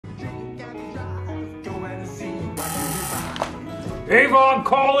Avon,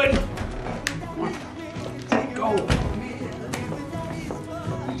 calling! Go!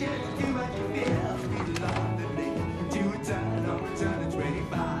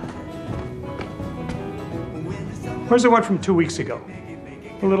 Where's the one from 2 weeks ago?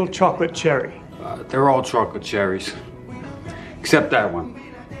 The little chocolate cherry. They're all chocolate cherries. Except that one.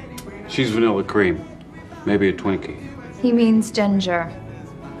 She's vanilla cream. Maybe a Twinkie. He means ginger.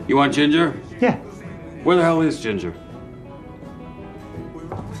 You want ginger? Yeah. Where the hell is ginger?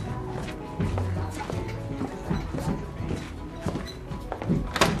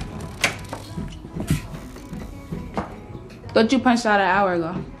 Thought you punched out an hour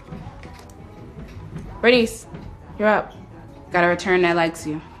ago. Bernice, you're up. Got a return that likes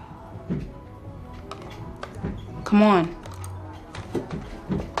you. Come on.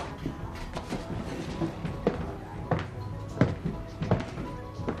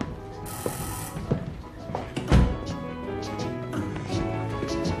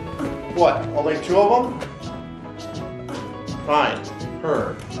 What? Only 2 of them? Fine.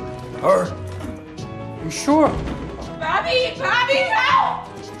 Her. Her? You sure? Bobby! Bobby, help!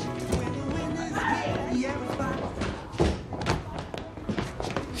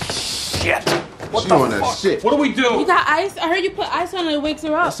 Shit! What the fuck? Shit. What do we do? You got ice? I heard you put ice on it to wake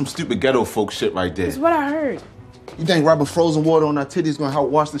her up. That's some stupid ghetto folk shit right there. That's what I heard. You think rubbing frozen water on our titties gonna help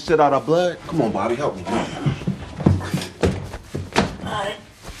wash the shit out of our blood? Come on, Bobby, help me. Alright.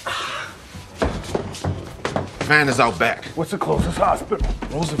 Van is out back. What's the closest hospital?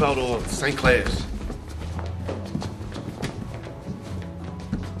 Roosevelt or St. Clair's.